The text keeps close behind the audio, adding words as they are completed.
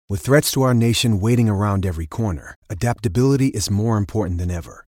With threats to our nation waiting around every corner, adaptability is more important than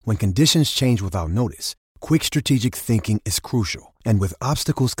ever. When conditions change without notice, quick strategic thinking is crucial. And with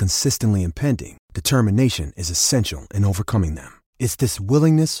obstacles consistently impending, determination is essential in overcoming them. It's this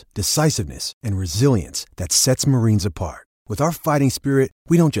willingness, decisiveness, and resilience that sets Marines apart. With our fighting spirit,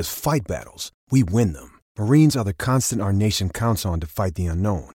 we don't just fight battles, we win them. Marines are the constant our nation counts on to fight the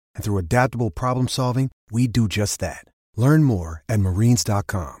unknown. And through adaptable problem solving, we do just that. Learn more at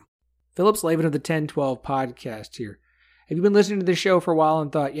marines.com. Philip Slavin of the 1012 podcast here. Have you been listening to this show for a while and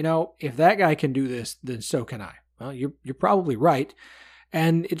thought, if that guy can do this, then so can I? Well, you're probably right,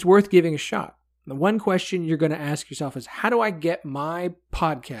 and it's worth giving a shot. The one question you're going to ask yourself is, how do I get my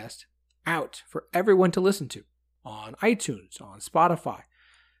podcast out for everyone to listen to on iTunes, on Spotify?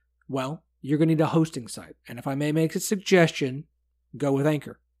 Well, you're going to need a hosting site, and if I may make a suggestion, go with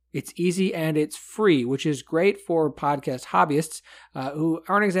Anchor. It's easy and it's free, which is great for podcast hobbyists who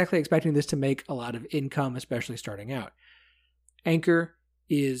aren't exactly expecting this to make a lot of income, especially starting out. Anchor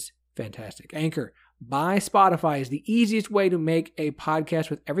is fantastic. Anchor by Spotify is the easiest way to make a podcast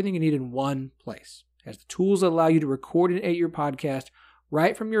with everything you need in one place. It has the tools that allow you to record and edit your podcast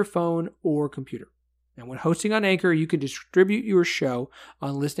right from your phone or computer. And when hosting on Anchor, you can distribute your show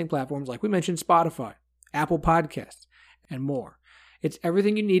on listening platforms like we mentioned, Spotify, Apple Podcasts, and more. It's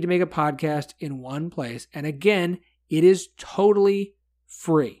everything you need to make a podcast in one place. And again, it is totally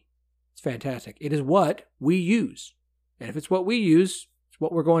free. It's fantastic. It is what we use. And if it's what we use, it's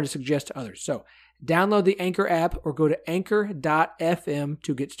what we're going to suggest to others. So download the Anchor app or go to anchor.fm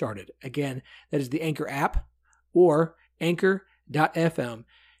to get started. Again, that is the Anchor app or anchor.fm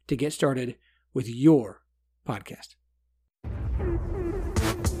to get started with your podcast.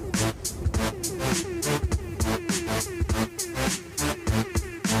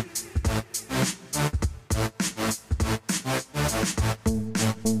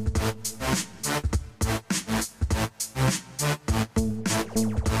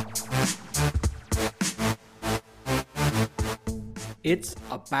 It's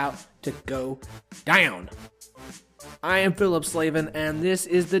about to go down. I am Philip Slavin, and this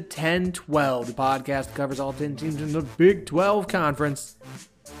is the 1012, the podcast that covers all 10 teams in the Big 12 Conference.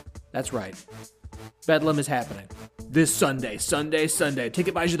 That's right. Bedlam is happening this Sunday.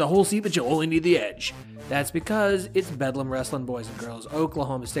 Ticket buys you the whole seat, but you only need the edge. That's because it's Bedlam Wrestling, boys and girls.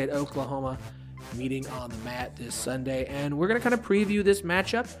 Oklahoma State, Oklahoma, meeting on the mat this Sunday, and we're going to kind of preview this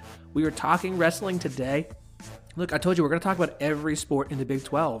matchup. We were talking wrestling today. Look, I told you we're going to talk about every sport in the Big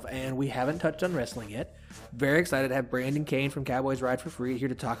 12, and we haven't touched on wrestling yet. Very excited to have Brandon Kane from Cowboys Ride for Free here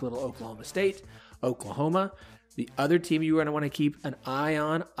to talk a little Oklahoma State, Oklahoma. The other team you are going to want to keep an eye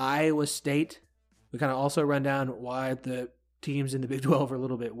on, Iowa State. We kind of also run down why the teams in the Big 12 are a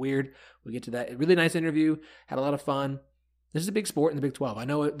little bit weird. We'll get to that. A really nice interview. Had a lot of fun. This is a big sport in the Big 12. I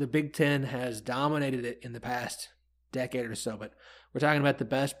know the Big 10 has dominated it in the past decade or so, but we're talking about the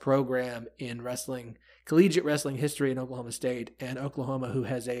best program in wrestling, collegiate wrestling history in Oklahoma State, and Oklahoma, who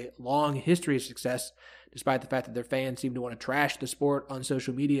has a long history of success, despite the fact that their fans seem to want to trash the sport on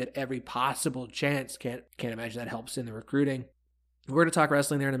social media at every possible chance. Can't imagine that helps in the recruiting. We're going to talk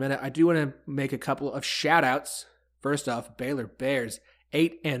wrestling there in a minute. I do want to make a couple of shout-outs. First off, Baylor Bears,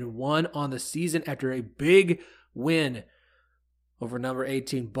 8-1 on the season after a big win over number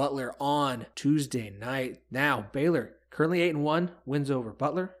 18 Butler on Tuesday night. Now, Baylor currently 8-1, wins over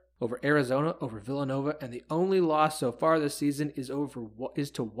Butler, over Arizona, over Villanova, and the only loss so far this season is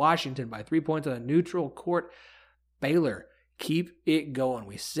to Washington by 3 points on a neutral court. Baylor, keep it going.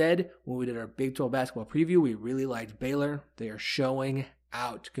 We said when we did our Big 12 basketball preview, we really liked Baylor. They are showing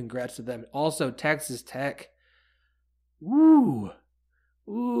out. Congrats to them. Also, Texas Tech.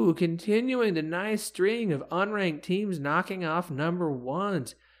 Continuing the nice string of unranked teams knocking off number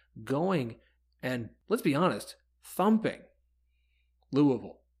ones, going and, let's be honest, thumping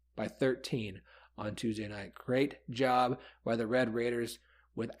Louisville by 13 on Tuesday night. Great job by the Red Raiders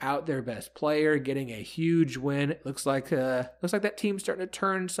without their best player, getting a huge win. Looks like that team's starting to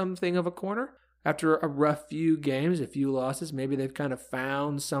turn something of a corner. After a rough few games, a few losses, maybe they've kind of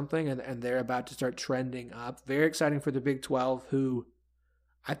found something and they're about to start trending up. Very exciting for the Big 12, who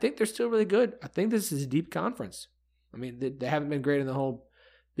I think they're still really good. I think this is a deep conference. I mean, they haven't been great in the whole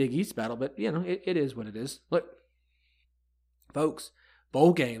Big East battle, but, it is what it is. Look, folks,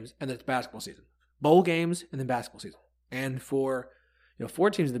 bowl games and then it's basketball season. Bowl games and then basketball season. And for 4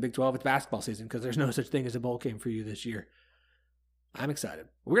 teams in the Big 12, it's basketball season because there's no such thing as a bowl game for you this year. I'm excited.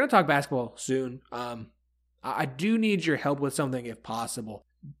 We're going to talk basketball soon. I do need your help with something if possible.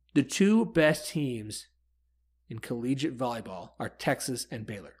 The 2 best teams in collegiate volleyball are Texas and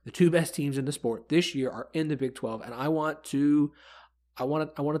Baylor. The 2 best teams in the sport this year are in the Big 12, and I want to I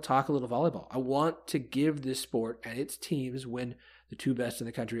want to talk a little volleyball. I want to give this sport and its teams, when the two best in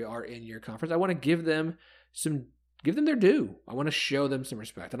the country are in your conference, I want to give them their due. I want to show them some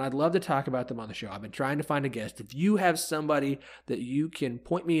respect, and I'd love to talk about them on the show. I've been trying to find a guest. If you have somebody that you can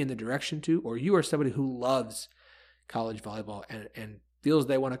point me in the direction to, or you are somebody who loves college volleyball and feels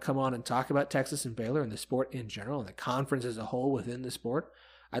they want to come on and talk about Texas and Baylor and the sport in general and the conference as a whole within the sport,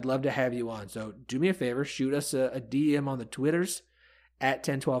 I'd love to have you on. So do me a favor, shoot us a DM on the Twitters at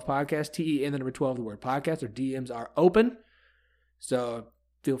 1012 podcast, TEN the number 12, the word podcast. Our DMs are open. So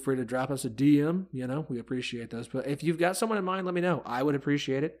feel free to drop us a DM. We appreciate those. But if you've got someone in mind, let me know. I would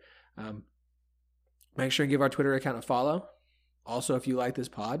appreciate it. Make sure and give our Twitter account a follow. Also, if you like this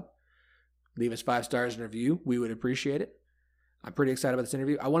pod, leave us 5 stars and review. We would appreciate it. I'm pretty excited about this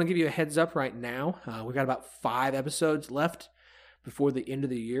interview. I want to give you a heads up right now. We've got about 5 episodes left before the end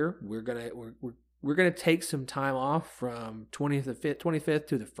of the year. We're gonna take some time off from 25th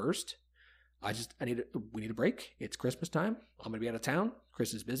to the 1st. We need a break. It's Christmas time. I'm gonna be out of town.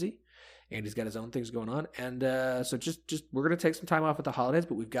 Chris is busy. Andy's got his own things going on, and so just we're gonna take some time off at the holidays.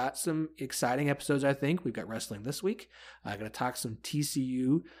 But we've got some exciting episodes. I think we've got wrestling this week. I'm gonna talk some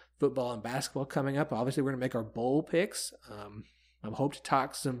TCU football and basketball coming up. Obviously, we're gonna make our bowl picks. I'm hope to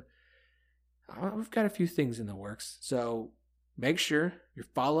talk some. We've got a few things in the works, so make sure you're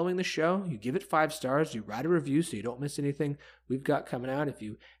following the show. You give it 5 stars. You write a review so you don't miss anything we've got coming out. If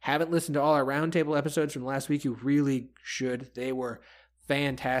you haven't listened to all our roundtable episodes from last week, you really should. They were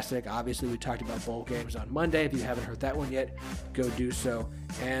fantastic. Obviously, we talked about bowl games on Monday. If you haven't heard that one yet, go do so.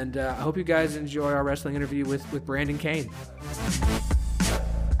 And I hope you guys enjoy our wrestling interview with Brandon Kane.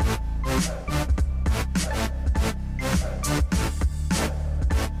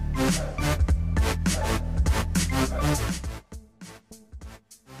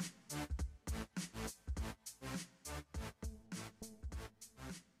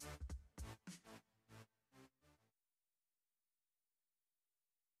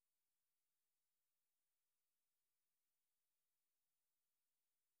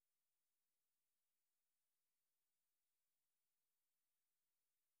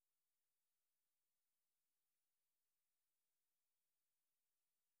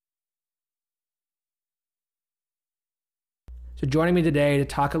 So joining me today to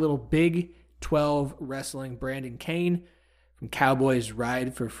talk a little Big 12 wrestling, Brandon Kane from Cowboys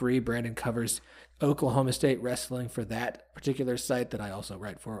Ride for Free. Brandon covers Oklahoma State wrestling for that particular site that I also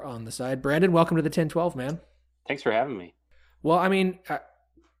write for on the side. Brandon, welcome to the 1012, man. Thanks for having me. Well, I mean,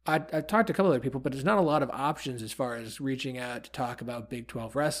 I've talked to a couple other people, but there's not a lot of options as far as reaching out to talk about Big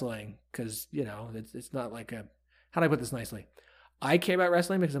 12 wrestling because, it's not like how do I put this nicely? I care about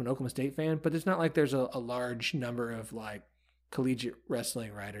wrestling because I'm an Oklahoma State fan, but it's not like there's a large number of collegiate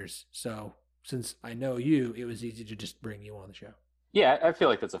wrestling writers. So since I know you, it was easy to just bring you on the show. Yeah, I feel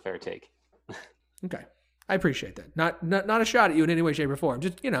like that's a fair take. Okay. I appreciate that. Not a shot at you in any way, shape, or form.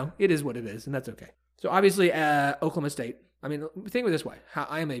 Just, it is what it is, and that's okay. So obviously, Oklahoma State, I mean, think of it this way.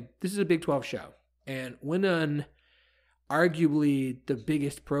 This is a Big 12 show, and when arguably the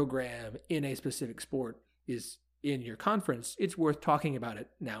biggest program in a specific sport is in your conference, it's worth talking about it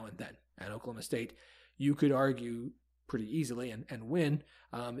now and then. At Oklahoma State, you could argue pretty easily and win,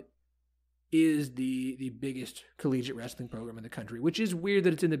 is the biggest collegiate wrestling program in the country, which is weird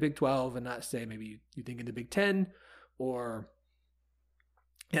that it's in the Big 12 and not, say, maybe you think in the Big 10 or,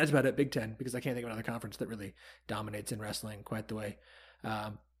 that's about it, Big 10, because I can't think of another conference that really dominates in wrestling quite the way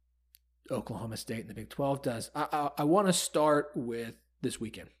Oklahoma State and the Big 12 does. I want to start with this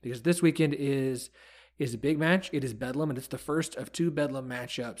weekend, because this weekend is a big match. It is Bedlam, and it's the first of 2 Bedlam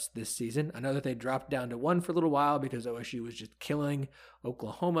matchups this season. I know that they dropped down to 1 for a little while because OSU was just killing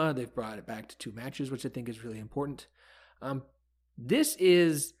Oklahoma. They've brought it back to 2 matches, which I think is really important. This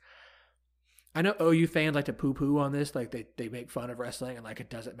is, I know OU fans like to poo-poo on this, like they make fun of wrestling and it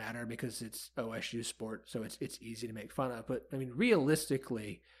doesn't matter because it's OSU sport, so it's easy to make fun of. But I mean,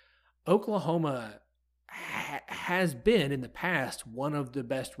 realistically, Oklahoma has been in the past one of the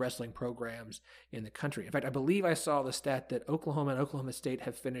best wrestling programs in the country. In fact, I believe I saw the stat that Oklahoma and Oklahoma State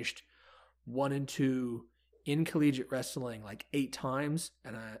have finished 1 and 2 in collegiate wrestling 8 times,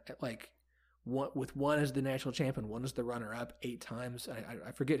 and with 1 as the national champion, 1 as the runner-up 8 times.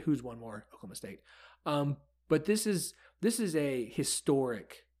 I forget who's won more, Oklahoma State. But this is a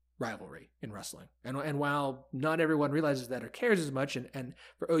historic rivalry in wrestling. And while not everyone realizes that or cares as much, and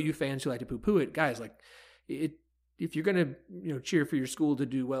for OU fans who like to poo-poo it, guys, if you're going to cheer for your school to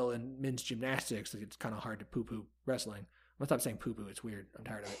do well in men's gymnastics, it's kind of hard to poo-poo wrestling. I'm going to stop saying poo-poo. It's weird. I'm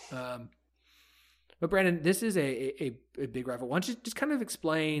tired of it. But Brandon, this is a big rival. Why don't you just kind of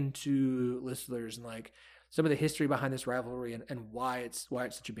explain to listeners some of the history behind this rivalry and why it's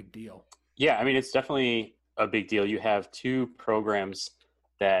such a big deal. Yeah, I mean, it's definitely a big deal. You have two programs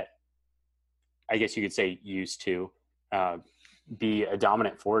that I guess you could say used to uh, be a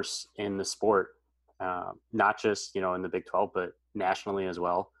dominant force in the sport, not just, in the Big 12, but nationally as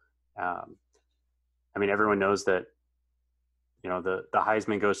well. Um, I mean, everyone knows that, the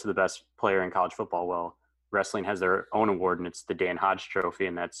Heisman goes to the best player in college football. Well, wrestling has their own award, and it's the Dan Hodge Trophy,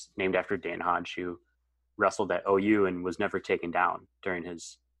 and that's named after Dan Hodge, who wrestled at OU and was never taken down during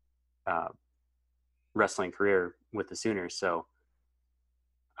his uh, wrestling career with the Sooners. So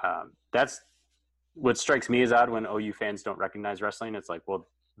that's what strikes me as odd when OU fans don't recognize wrestling. It's like, well,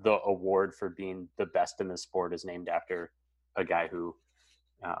 the award for being the best in the sport is named after a guy who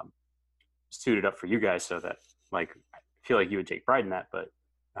suited up for you guys. So that, like, I feel like you would take pride in that, but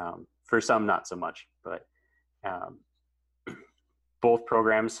for some, not so much. But both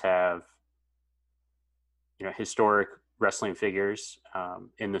programs have, historic wrestling figures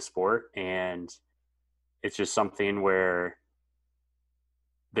in the sport, and it's just something where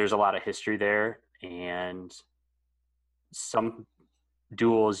there's a lot of history there, and some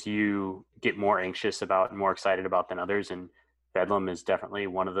duels you get more anxious about and more excited about than others, and Bedlam is definitely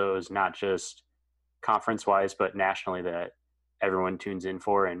one of those, not just conference wise but nationally, that everyone tunes in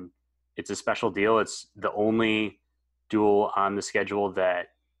for. And it's a special deal. It's the only duel on the schedule that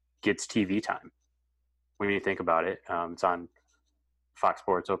gets TV time when you think about it. It's on Fox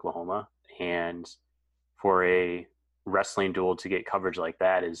Sports Oklahoma, and for a wrestling duel to get coverage like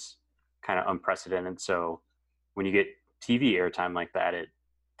that is kind of unprecedented. So when you get TV airtime like that, it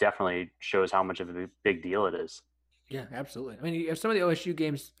definitely shows how much of a big deal it is. Yeah, absolutely. I mean, some of the OSU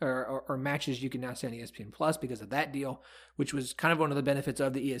games or matches you can now see on ESPN Plus because of that deal, which was kind of one of the benefits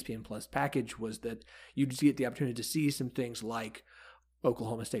of the ESPN Plus package, was that you just get the opportunity to see some things like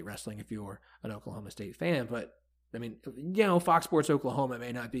Oklahoma State wrestling if you're an Oklahoma State fan. But I mean, Fox Sports Oklahoma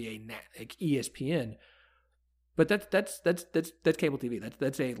may not be like ESPN, but that's cable TV.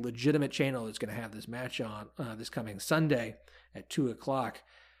 That's a legitimate channel that's going to have this match on this coming Sunday at 2:00.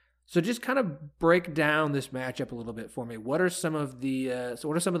 So just kind of break down this matchup a little bit for me. What are some of the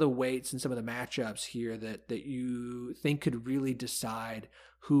weights and some of the matchups here that you think could really decide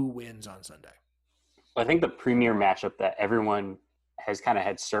who wins on Sunday? I think the premier matchup that everyone has kind of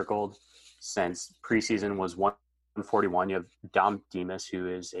had circled since preseason was 141. You have Dom Demas, who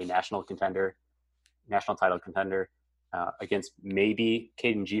is a national title contender, against maybe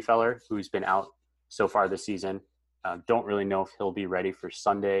Caden Gfeller, who's been out so far this season. Don't really know if he'll be ready for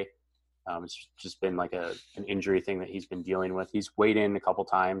Sunday. It's just been like an injury thing that he's been dealing with. He's weighed in a couple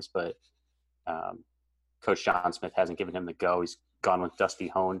times, but Coach John Smith hasn't given him the go. He's gone with Dusty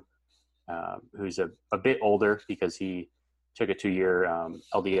Hone, who's a bit older because he took a 2-year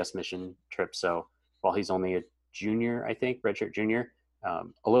LDS mission trip. So while he's only a junior, I think, redshirt junior,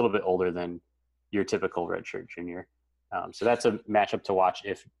 a little bit older than your typical redshirt junior. So that's a matchup to watch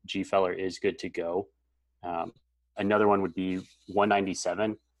if Gfeller is good to go. Another one would be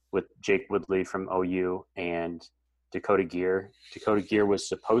 197 with Jake Woodley from OU and Dakota Gear. Dakota Gear was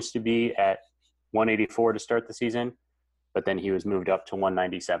supposed to be at 184 to start the season, but then he was moved up to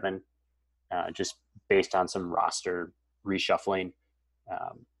 197 just based on some roster reshuffling.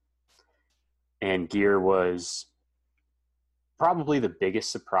 And Gear was probably the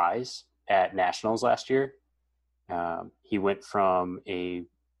biggest surprise at Nationals last year. He went from I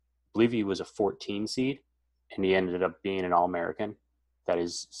believe he was a 14 seed, and he ended up being an All-American. That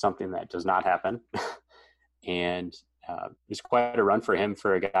is something that does not happen. And it was quite a run for him,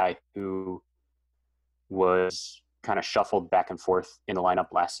 for a guy who was kind of shuffled back and forth in the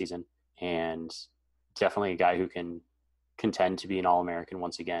lineup last season, and definitely a guy who can contend to be an All-American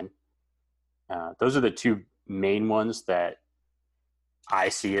once again. Those are the two main ones that I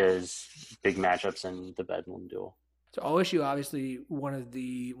see as big matchups in the Bedlam duel. So OSU, obviously one of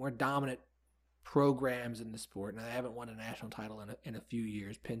the more dominant programs in the sport. Now, they haven't won a national title in a few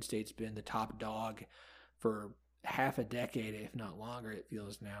years. Penn State's been the top dog for half a decade, if not longer, it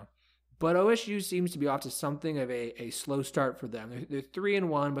feels now. But OSU seems to be off to something of a slow start for them. They're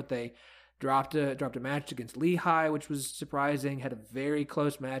 3-1, but they dropped a match against Lehigh, which was surprising. Had a very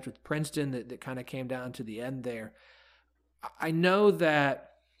close match with Princeton that kind of came down to the end there. I know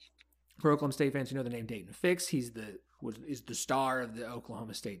that for Oklahoma State fans, you know the name Dayton Fix. Is the star of the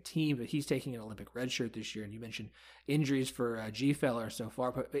Oklahoma State team, but he's taking an Olympic red shirt this year. And you mentioned injuries for Gfeller so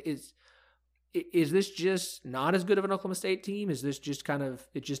far, but is this just not as good of an Oklahoma State team? Is this just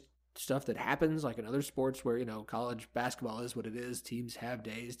just stuff that happens like in other sports where, college basketball is what it is. Teams have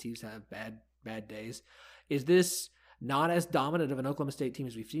days, teams have bad days. Is this not as dominant of an Oklahoma State team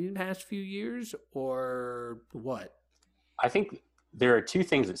as we've seen in the past few years, or what? I think there are two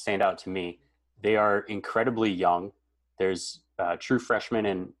things that stand out to me. They are incredibly young. There's true freshman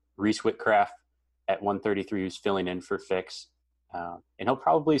in Reese Whitcraft at 133 who's filling in for Fix. And he'll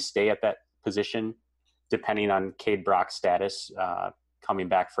probably stay at that position depending on Cade Brock's status coming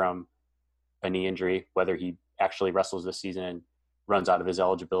back from a knee injury, whether he actually wrestles this season and runs out of his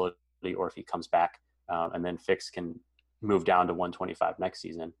eligibility or if he comes back. And then Fix can move down to 125 next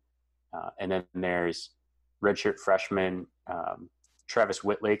season. And then there's redshirt freshman Travis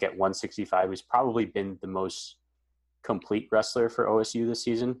Whitlake at 165, who's probably been the most complete wrestler for OSU this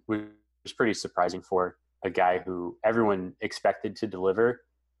season, which is pretty surprising for a guy who everyone expected to deliver,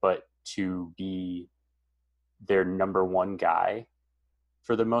 but to be their number one guy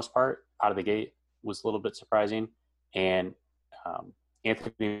for the most part out of the gate was a little bit surprising. And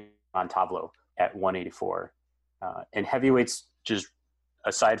Anthony Montalvo at 184. And heavyweights, just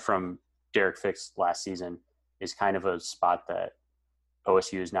aside from Derek Fix last season, is kind of a spot that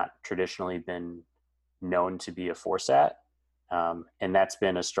OSU has not traditionally been known to be a force at. And that's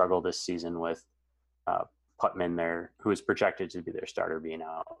been a struggle this season with Putman there, who is projected to be their starter, being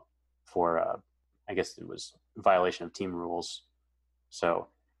out for, I guess it was violation of team rules. So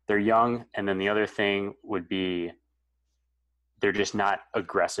they're young. And then the other thing would be they're just not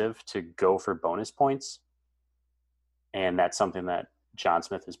aggressive to go for bonus points. And that's something that John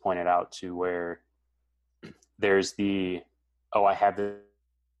Smith has pointed out to, where there's the, I have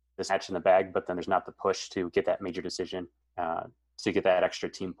this match in the bag, but then there's not the push to get that major decision, to get that extra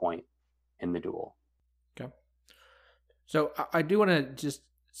team point in the duel. Okay. So I do want to just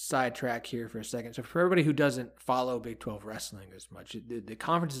sidetrack here for a second. So for everybody who doesn't follow Big 12 wrestling as much, the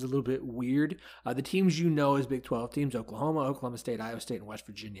conference is a little bit weird. The teams as Big 12 teams, Oklahoma, Oklahoma State, Iowa State, and West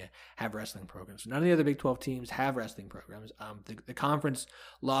Virginia, have wrestling programs. None of the other Big 12 teams have wrestling programs. The conference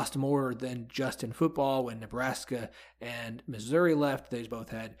lost more than just in football when Nebraska and Missouri left. They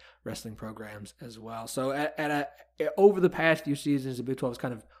both had wrestling programs as well. So over the past few seasons, the Big 12 has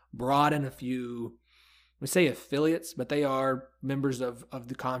kind of brought in a few, we say affiliates, but they are members of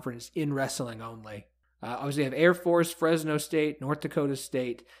the conference in wrestling only. Obviously, you have Air Force, Fresno State, North Dakota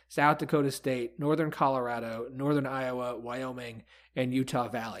State, South Dakota State, Northern Colorado, Northern Iowa, Wyoming, and Utah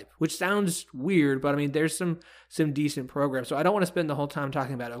Valley, which sounds weird, but I mean, there's some decent programs. So I don't want to spend the whole time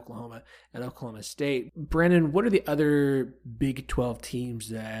talking about Oklahoma and Oklahoma State. Brandon, what are the other Big 12 teams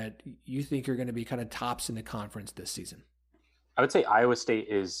that you think are going to be kind of tops in the conference this season? I would say Iowa State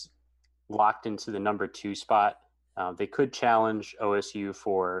is locked into the number 2 spot. They could challenge OSU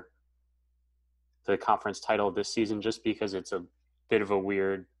for the conference title this season just because it's a bit of a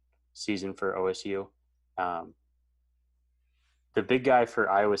weird season for OSU. The big guy for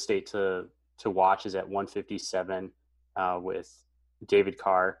Iowa State to watch is at 157 with David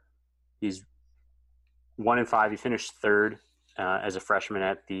Carr. He's 1-5. He finished third as a freshman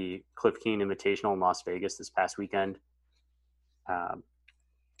at the Cliff Keen Invitational in Las Vegas this past weekend. The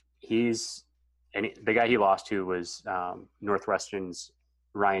guy he lost to was Northwestern's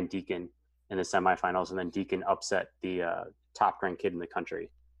Ryan Deacon in the semifinals, and then Deacon upset the top-ranked kid in the country.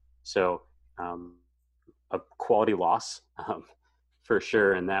 So a quality loss for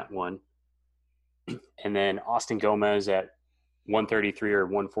sure in that one. And then Austin Gomez at 133 or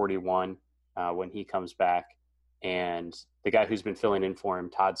 141 when he comes back. And the guy who's been filling in for him,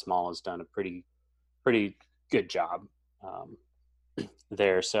 Todd Small, has done a pretty good job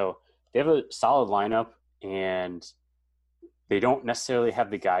there. So they have a solid lineup, and they don't necessarily have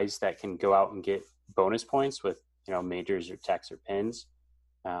the guys that can go out and get bonus points with, majors or techs or pins.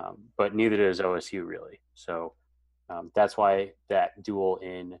 But neither does OSU really. So that's why that duel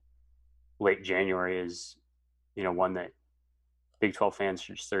in late January is, one that Big 12 fans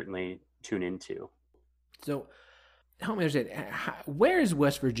should certainly tune into. So help me understand, where is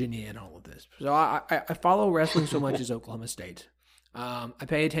West Virginia in all of this? So I follow wrestling so much as Oklahoma State. I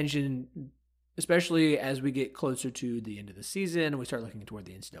pay attention, especially as we get closer to the end of the season and we start looking toward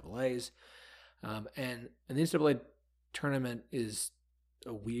the NCAAs. And the NCAA tournament is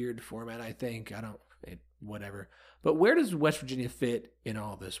a weird format, I think. Whatever. But where does West Virginia fit in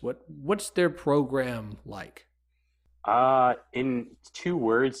all this? What's their program like? In 2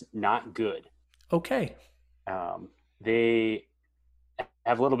 words, not good. Okay. They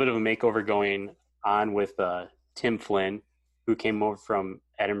have a little bit of a makeover going on with Tim Flynn, who came over from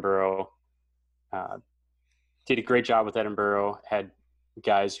Edinboro. Did a great job with Edinboro, had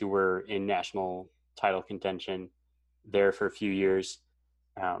guys who were in national title contention there for a few years.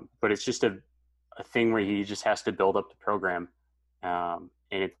 But it's just a thing where he just has to build up the program. And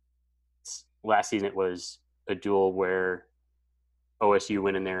last season it was a duel where OSU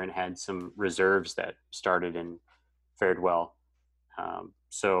went in there and had some reserves that started and fared well.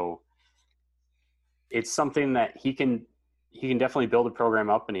 So it's something that he can definitely build a program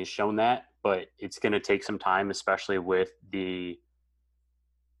up, and he's shown that, but it's going to take some time, especially with the,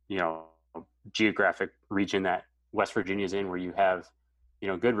 geographic region that West Virginia is in, where you have,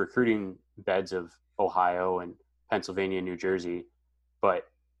 good recruiting beds of Ohio and Pennsylvania, New Jersey, but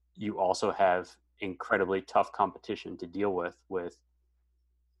you also have incredibly tough competition to deal with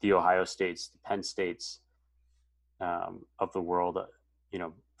the Ohio States, the Penn States of the world,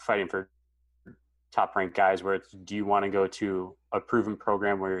 fighting for top-ranked guys, where it's, do you want to go to a proven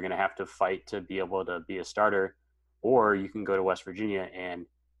program where you're going to have to fight to be able to be a starter, or you can go to West Virginia and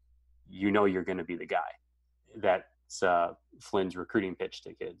you're going to be the guy. That's Flynn's recruiting pitch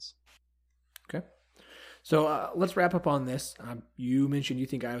to kids. Okay. So let's wrap up on this. You mentioned you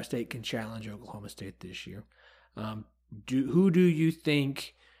think Iowa State can challenge Oklahoma State this year. Who do you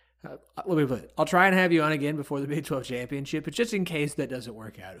think let me put it. I'll try and have you on again before the Big 12 championship, but just in case that doesn't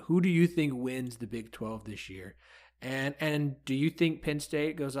work out, who do you think wins the Big 12 this year? And do you think Penn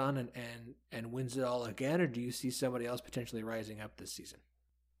State goes on and wins it all again, or do you see somebody else potentially rising up this season?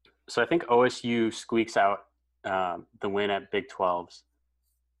 So I think OSU squeaks out the win at Big 12s,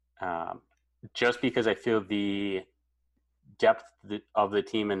 just because I feel the depth of the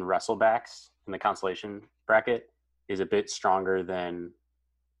team in wrestlebacks in the consolation bracket is a bit stronger than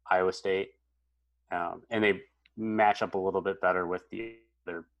Iowa State, and they match up a little bit better with the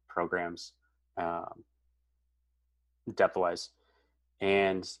other programs depth-wise.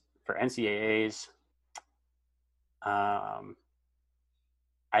 And for NCAAs, I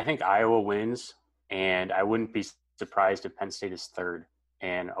think Iowa wins, and I wouldn't be surprised if Penn State is third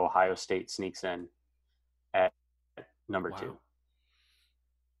and Ohio State sneaks in at number 2.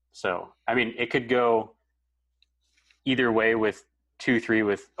 So, I mean, it could go either way with 2-3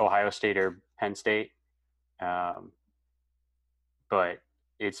 with Ohio State or Penn State. But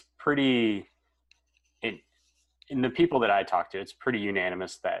it's pretty in the people that I talk to, it's pretty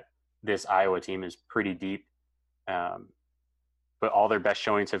unanimous that this Iowa team is pretty deep. But all their best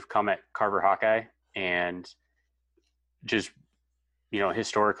showings have come at Carver Hawkeye, and just,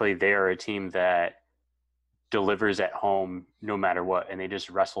 historically they are a team that delivers at home no matter what, and they just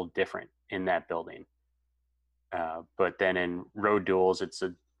wrestle different in that building. But then in road duels, it's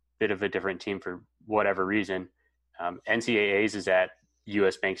a bit of a different team for whatever reason. NCAAs is at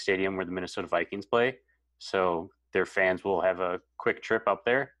US Bank Stadium where the Minnesota Vikings play, so their fans will have a quick trip up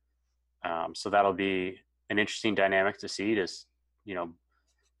there. So that'll be an interesting dynamic to see,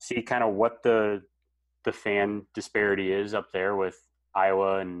 see kind of what the fan disparity is up there with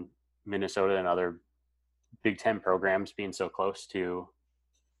Iowa and Minnesota and other Big Ten programs being so close to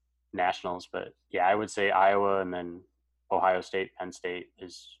nationals. But yeah, I would say Iowa, and then Ohio State, Penn State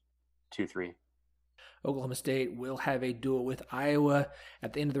is 2-3. Oklahoma State will have a duel with Iowa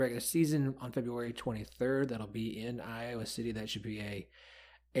at the end of the regular season on February 23rd. That'll be in Iowa City. That should be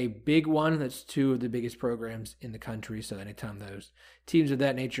a big one. That's 2 of the biggest programs in the country. So anytime those teams of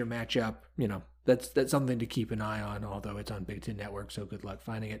that nature match up, that's something to keep an eye on, although it's on Big Ten Network, so good luck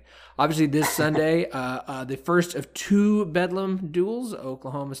finding it. Obviously, this Sunday, the first of 2 Bedlam duels,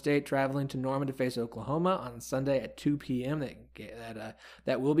 Oklahoma State traveling to Norman to face Oklahoma on Sunday at 2 p.m.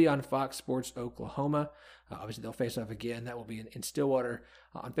 That will be on Fox Sports Oklahoma. Obviously, they'll face off again. That will be in Stillwater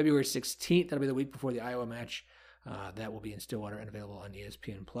on February 16th. That'll be the week before the Iowa match. That will be in Stillwater and available on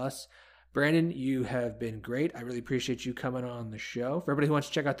ESPN+. Brandon, you have been great. I really appreciate you coming on the show. For everybody who wants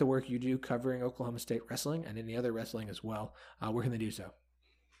to check out the work you do covering Oklahoma State wrestling and any other wrestling as well, where can they do so?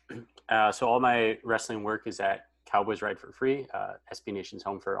 So all my wrestling work is at Cowboys Ride for Free, SB Nation's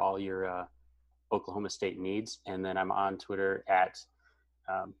home for all your Oklahoma State needs. And then I'm on Twitter at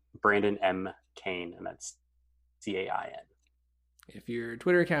Brandon M. Kane, and that's Cain. If your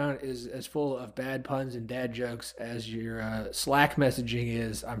Twitter account is as full of bad puns and dad jokes as your Slack messaging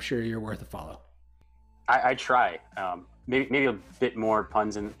is, I'm sure you're worth a follow. I try. Maybe a bit more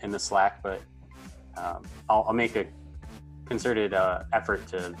puns in the Slack, but I'll make a concerted effort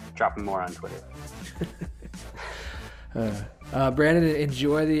to drop them more on Twitter. Brandon,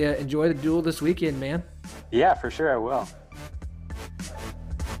 enjoy the duel this weekend, man. Yeah, for sure I will.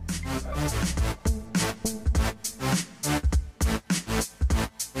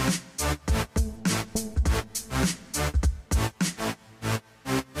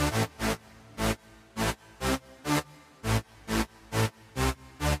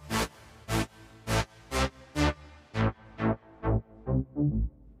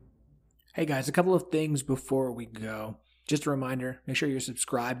 Hey guys, a couple of things before we go. Just a reminder, make sure you're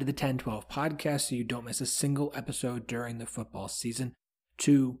subscribed to the 1012 podcast so you don't miss a single episode during the football season.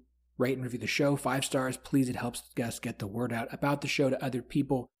 2, rate and review the show. 5 stars, please. It helps us get the word out about the show to other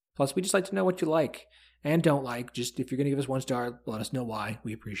people. Plus, we just like to know what you like and don't like. Just if you're going to give us 1 star, let us know why.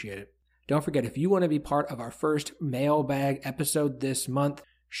 We appreciate it. Don't forget, if you want to be part of our first mailbag episode this month,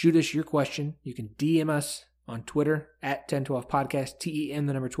 shoot us your question. You can DM us on Twitter at 1012podcast, TEN,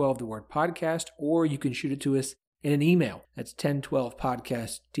 the number 12, the word podcast, or you can shoot it to us in an email. That's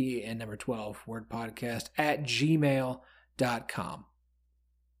 1012podcast, TEN, number 12, word podcast, at gmail.com.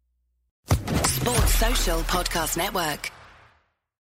 Sports Social Podcast Network.